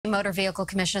Motor Vehicle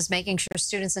Commission is making sure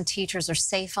students and teachers are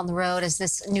safe on the road as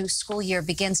this new school year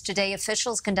begins today.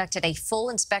 Officials conducted a full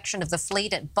inspection of the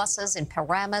fleet at buses in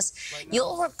Paramus.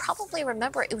 You'll probably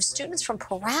remember it was students from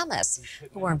Paramus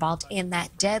who were involved in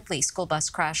that deadly school bus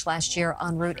crash last year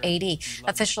on Route 80.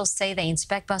 Officials say they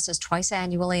inspect buses twice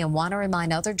annually and want to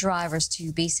remind other drivers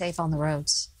to be safe on the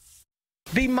roads.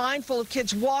 Be mindful of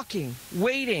kids walking,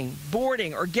 waiting,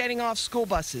 boarding, or getting off school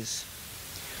buses.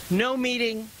 No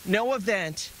meeting, no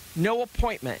event, no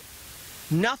appointment.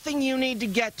 Nothing you need to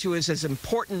get to is as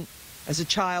important as a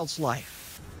child's life.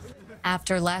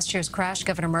 After last year's crash,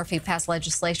 Governor Murphy passed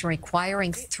legislation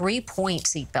requiring 3-point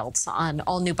seatbelts on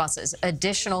all new buses,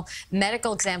 additional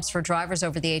medical exams for drivers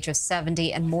over the age of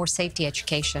 70, and more safety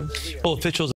education. Well, officials